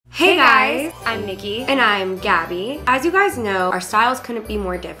Nikki. And I'm Gabi. As you guys know, our styles couldn't be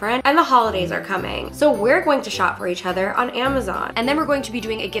more different, and the holidays are coming. So we're going to shop for each other on Amazon. And then we're going to be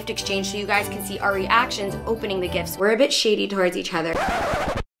doing a gift exchange so you guys can see our reactions opening the gifts. We're a bit shady towards each other.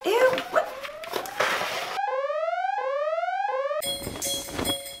 Ew.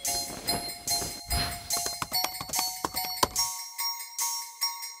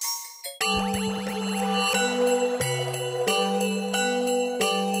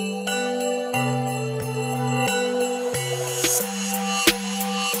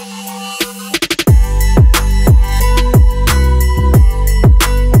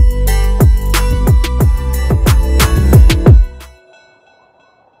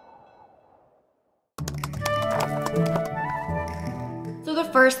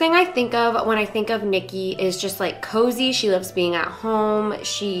 First thing I think of when I think of Nikki is just like cozy. She loves being at home.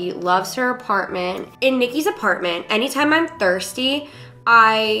 She loves her apartment. In Nikki's apartment, anytime I'm thirsty,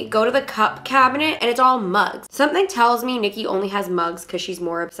 I go to the cup cabinet and it's all mugs. Something tells me Nikki only has mugs because she's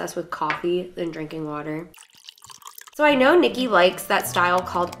more obsessed with coffee than drinking water. So I know Nikki likes that style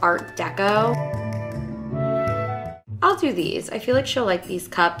called Art Deco. I'll do these. I feel like she'll like these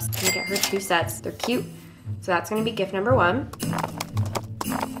cups. I'm gonna get her 2 sets. They're cute. So that's gonna be gift number 1.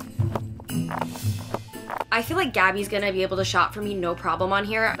 I feel like Gabi's gonna be able to shop for me no problem on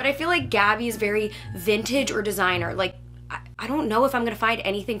here, but I feel like Gabi is very vintage or designer. Like, I don't know if I'm gonna find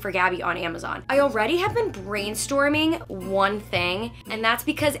anything for Gabi on Amazon. I already have been brainstorming one thing, and that's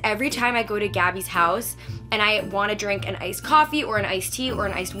because every time I go to Gabi's house and I wanna drink an iced coffee or an iced tea or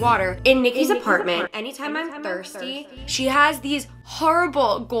an iced water, in Nikki's apartment, anytime I'm thirsty, she has these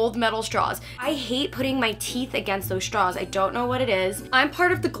horrible gold metal straws. I hate putting my teeth against those straws. I don't know what it is. I'm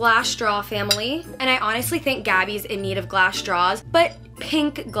part of the glass straw family, and I honestly think Gabi's in need of glass straws, but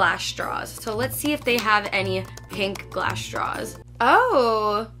pink glass straws. So let's see if they have any pink glass straws.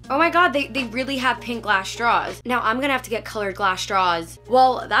 Oh my god, they really have pink glass straws. Now I'm gonna have to get colored glass straws.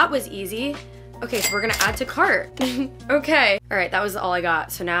 Well, that was easy. Okay, so we're gonna add to cart. Okay. All right, that was all I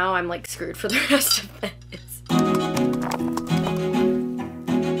got. So now I'm like screwed for the rest of this.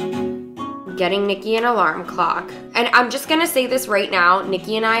 Getting Nikki an alarm clock. And I'm just gonna say this right now,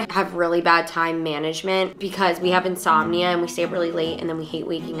 Nikki and I have really bad time management because we have insomnia and we stay up really late and then we hate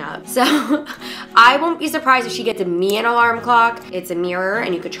waking up. So I won't be surprised if she gets me an alarm clock. It's a mirror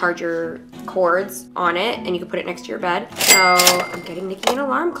and you could charge your cords on it and you could put it next to your bed. So I'm getting Nikki an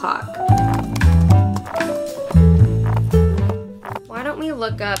alarm clock. Why don't we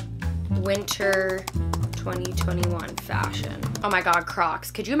look up winter 2021 fashion? Oh my god,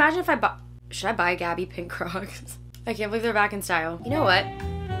 Crocs. Could you imagine if I bought... Should I buy Gabi pink Crocs? I can't believe they're back in style. You know what?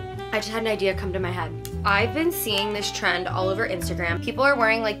 I just had an idea come to my head. I've been seeing this trend all over Instagram. People are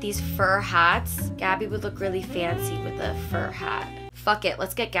wearing like these fur hats. Gabi would look really fancy with a fur hat. Fuck it,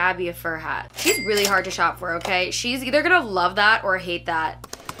 let's get Gabi a fur hat. She's really hard to shop for, okay? She's either gonna love that or hate that.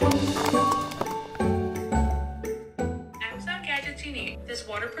 Amazon gadgets you need. This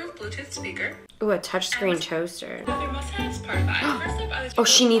waterproof Bluetooth speaker. Ooh, a touchscreen toaster. Oh,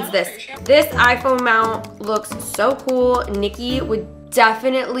 she needs this. This iPhone mount looks so cool. Nikki would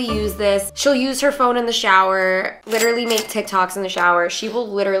definitely use this. She'll use her phone in the shower, literally make TikToks in the shower. She will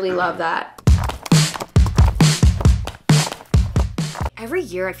literally love that. Every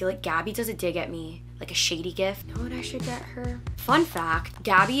year, I feel like Gabi does a dig at me, like a shady gift. You know what I should get her? Fun fact,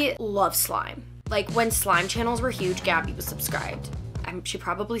 Gabi loves slime. Like when slime channels were huge, Gabi was subscribed. She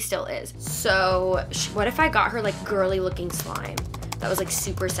probably still is. So what if I got her like girly looking slime that was like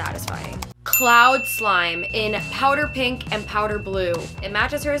super satisfying? Cloud slime in powder pink and powder blue. It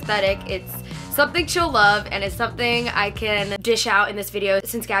matches her aesthetic. It's something she'll love and it's something I can dish out in this video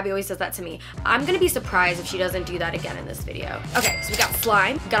since Gabi always does that to me. I'm gonna be surprised if she doesn't do that again in this video. Okay, so we got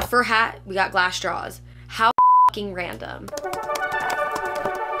slime, we got a fur hat, we got glass straws. How fucking random.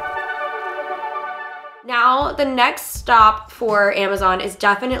 Now, the next stop for Amazon is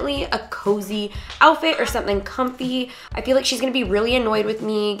definitely a cozy outfit or something comfy. I feel like she's gonna be really annoyed with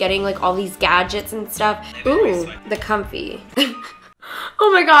me getting like all these gadgets and stuff. Ooh, the comfy.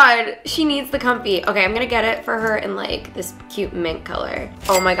 Oh my god, she needs the comfy. Okay, I'm gonna get it for her in like this cute mint color.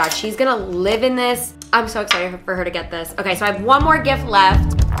 Oh my god, she's gonna live in this. I'm so excited for her to get this. Okay, so I have one more gift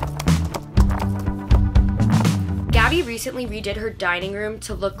left. Gabi recently redid her dining room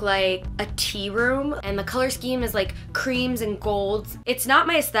to look like a tea room, and the color scheme is like creams and golds. It's not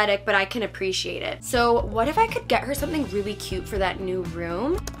my aesthetic, but I can appreciate it. So what if I could get her something really cute for that new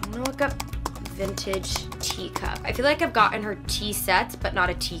room? I'm gonna look up vintage teacup. I feel like I've gotten her tea sets, but not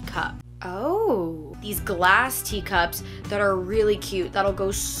a teacup. Oh, these glass teacups that are really cute. That'll go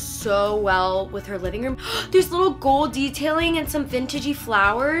so well with her living room. There's little gold detailing and some vintagey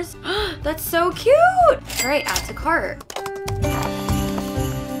flowers. That's so cute. All right, add to cart.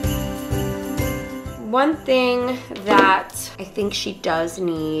 One thing that I think she does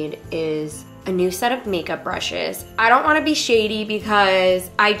need is a new set of makeup brushes. I don't want to be shady because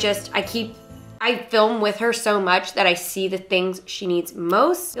I film with her so much that I see the things she needs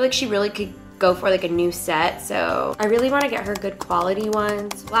most. I feel like she really could go for like a new set, so I really want to get her good quality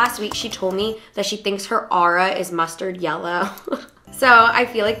ones. Last week she told me that she thinks her aura is mustard yellow. So I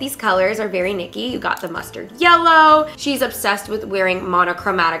feel like these colors are very Niki. You got the mustard yellow. She's obsessed with wearing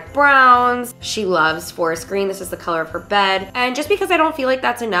monochromatic browns. She loves forest green. This is the color of her bed. And just because I don't feel like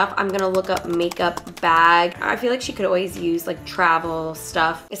that's enough, I'm gonna look up makeup bag. I feel like she could always use like travel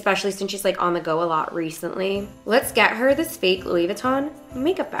stuff, especially since she's like on the go a lot recently. Let's get her this fake Louis Vuitton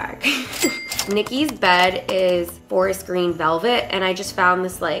makeup bag. Niki's bed is forest green velvet, and I just found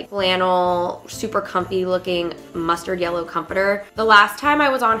this like flannel, super comfy looking mustard yellow comforter. The last time I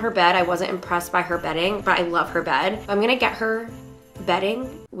was on her bed, I wasn't impressed by her bedding, but I love her bed. I'm gonna get her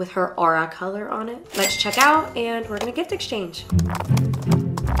bedding with her aura color on it. Let's check out, and we're gonna gift exchange.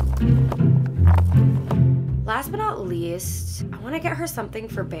 Last but not least, I want to get her something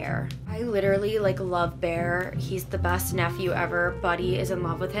for Bear. I literally like love Bear. He's the best nephew ever. Buddy is in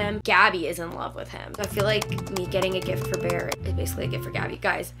love with him. Gabi is in love with him. So I feel like me getting a gift for Bear is basically a gift for Gabi.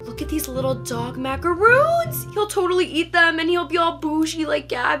 Guys, look at these little dog macaroons. He'll totally eat them and he'll be all bougie like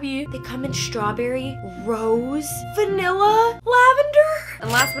Gabi. They come in strawberry, rose, vanilla, lavender.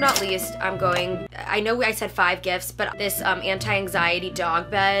 And last but not least, I know I said 5 gifts, but this anti-anxiety dog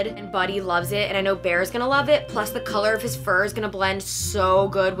bed, and Buddy loves it, and I know Bear's gonna love it. Plus the color of his fur is gonna blend so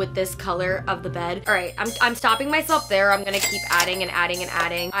good with this color of the bed. All right, I'm stopping myself there. I'm gonna keep adding and adding and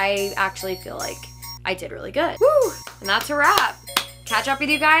adding. I actually feel like I did really good. Woo! And that's a wrap. Catch up with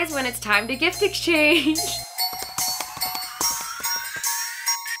you guys when it's time to gift exchange.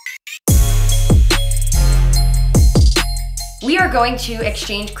 We are going to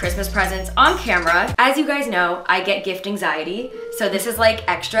exchange Christmas presents on camera. As you guys know, I get gift anxiety, so this is like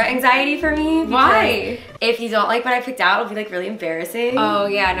extra anxiety for me. Why? If you don't like what I picked out, it'll be like really embarrassing. Oh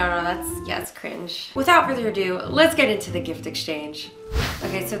yeah, no, that's cringe. Without further ado, let's get into the gift exchange.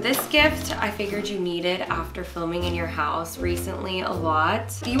 Okay, so this gift I figured you needed after filming in your house recently a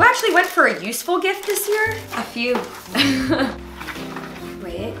lot. You actually went for a useful gift this year? A few.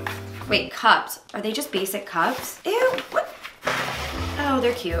 Wait, cups. Are they just basic cups? Ew, what? Oh,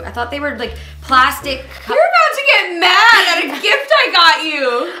 they're cute. I thought they were like plastic cups. You're about to get mad at a gift I got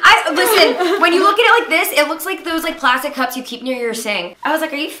you. Listen, when you look at it like this, it looks like those like plastic cups you keep near your sink. I was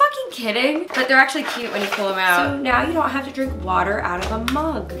like, are you fucking kidding? But they're actually cute when you pull them out. So now you don't have to drink water out of a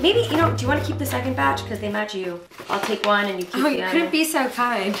mug. Maybe, do you want to keep the second batch? Because they match you. I'll take one and you keep the other. You couldn't be so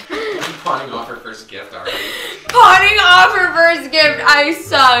kind. Pawning off her first gift already. Pawning off her first gift, I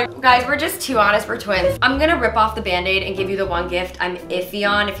suck. Guys, we're just too honest, we're twins. I'm gonna rip off the band-aid and give you the one gift I'm iffy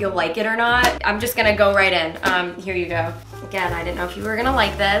on if you'll like it or not. I'm just gonna go right in. Here you go. Again, I didn't know if you were gonna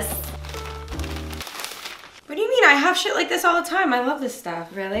like this. What do you mean? I have shit like this all the time. I love this stuff.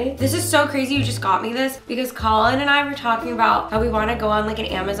 Really? This is so crazy you just got me this because Colin and I were talking about how we want to go on like an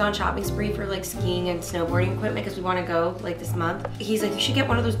Amazon shopping spree for like skiing and snowboarding equipment because we want to go like this month. He's like, you should get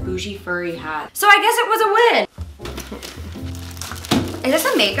one of those bougie furry hats. So I guess it was a win. Is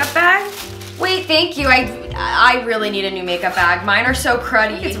this a makeup bag? Wait, thank you. I really need a new makeup bag. Mine are so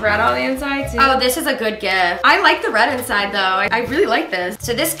cruddy. It's red on the inside too. Oh, this is a good gift. I like the red inside though. I really like this.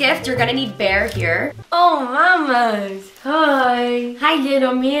 So this gift, you're gonna need Bear here. Oh, mamas. Hi. Hi,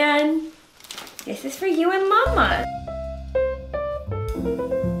 little man. This is for you and Mama.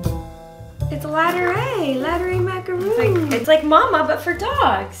 It's Ladder-A macaroon. It's like Mama, but for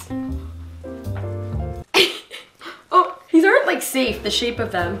dogs. Oh, these aren't like safe, the shape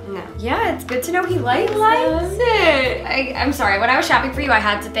of them. no. Yeah, it's good to know he likes it. I'm sorry, when I was shopping for you, I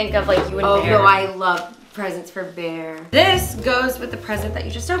had to think of like you and Bear. Oh, no, I love presents for Bear. This goes with the present that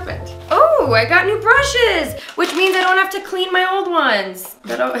you just opened. Oh, I got new brushes, which means I don't have to clean my old ones.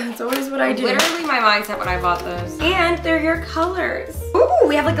 That's always what I do. Literally my mindset when I bought those. And they're your colors. Ooh,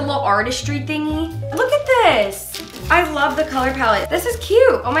 we have like a little artistry thingy. Look at this. I love the color palette. This is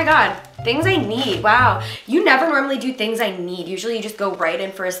cute. Oh my God. Things I need. Wow. You never normally do things I need. Usually you just go right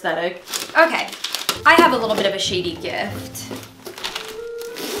in for aesthetic. Okay. I have a little bit of a shady gift.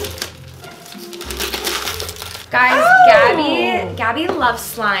 Guys, Oh. Gabi loves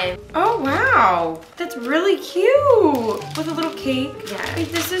slime. Oh, wow. That's really cute. With a little cake. Yeah. Like,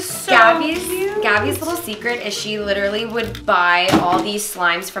 this is so cute. Gabi's little secret is she literally would buy all these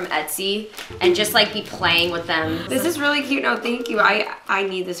slimes from Etsy and just like be playing with them. This is really cute. No, thank you. I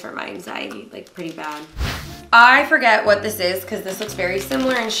need this for my anxiety, like pretty bad. I forget what this is because this looks very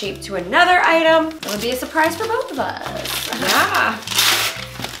similar in shape to another item. It would be a surprise for both of us. Yeah.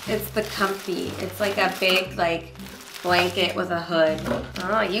 It's the comfy. It's like a big like blanket with a hood.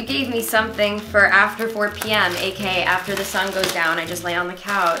 Oh, you gave me something for after 4 p.m., aka after the sun goes down, I just lay on the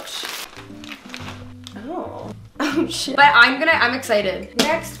couch. Oh. Oh shit. But I'm excited.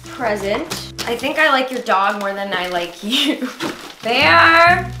 Next present. I think I like your dog more than I like you.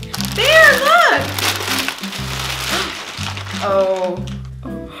 Bear! Bear, look! Oh.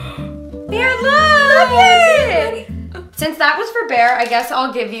 Bear, look! Since that was for Bear, I guess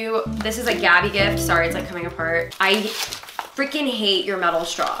I'll give you, this is a Gabi gift. Sorry, it's like coming apart. I freaking hate your metal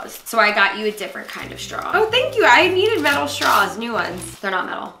straws. So I got you a different kind of straw. Oh, thank you. I needed metal straws, new ones. They're not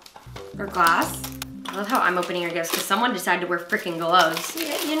metal. Or glass. I love how I'm opening your gifts because someone decided to wear freaking gloves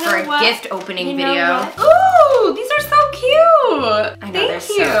Yeah, you know for a what? gift opening You know video. what? Ooh, these are so cute. I know, they're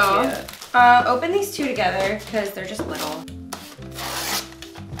Thank you. so cute. Open these two together because they're just little.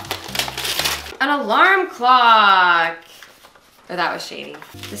 An alarm clock. Oh, that was shady.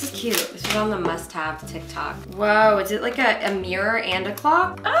 This is cute. This was on the must-have TikTok. Whoa, is it like a mirror and a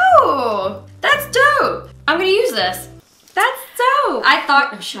clock? Oh, that's dope. I'm gonna use this. That's dope. I thought,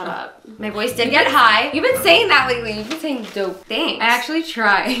 oh, shut up. My voice did get high. You've been saying that lately. You've been saying dope things. I actually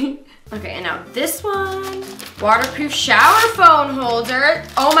try. Okay, and now this one. Waterproof shower phone holder.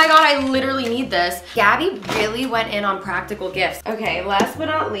 Oh my God, I literally need this. Gabi really went in on practical gifts. Okay, last but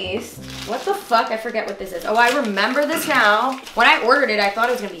not least, what the fuck? I forget what this is. Oh, I remember this now. When I ordered it, I thought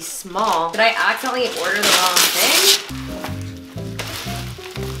it was gonna be small. Did I accidentally order the wrong thing?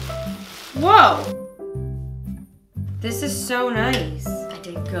 Whoa. This is so nice. I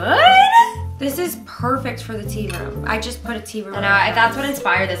did good? This is perfect for the tea room. I just put a tea room. I know, that's what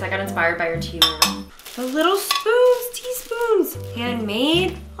inspired this. I got inspired by your tea room. The little spoons, teaspoons,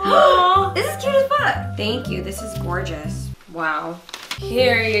 handmade. Aww. This is cute as fuck. Thank you. This is gorgeous. Wow.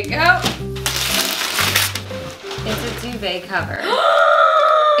 Here you go. It's a duvet cover.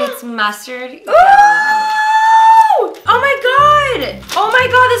 It's mustard yellow. Oh my God! Oh my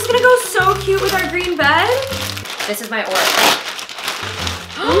God, this is gonna go so cute with our green bed. This is my order.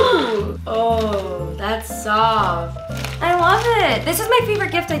 Ooh. Oh, that's soft. I love it. This is my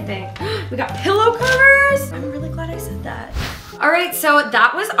favorite gift, I think. We got pillow covers. I'm really glad I said that. All right, so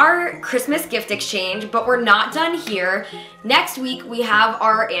that was our Christmas gift exchange, but we're not done here. Next week, we have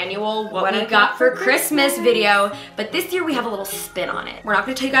our annual What We Got for Christmas video, but this year we have a little spin on it. We're not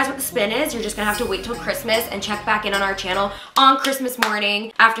gonna tell you guys what the spin is. You're just gonna have to wait till Christmas and check back in on our channel on Christmas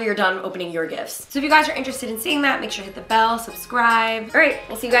morning after you're done opening your gifts. So if you guys are interested in seeing that, make sure to hit the bell, subscribe. All right,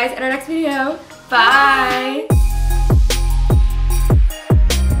 we'll see you guys in our next video. Bye.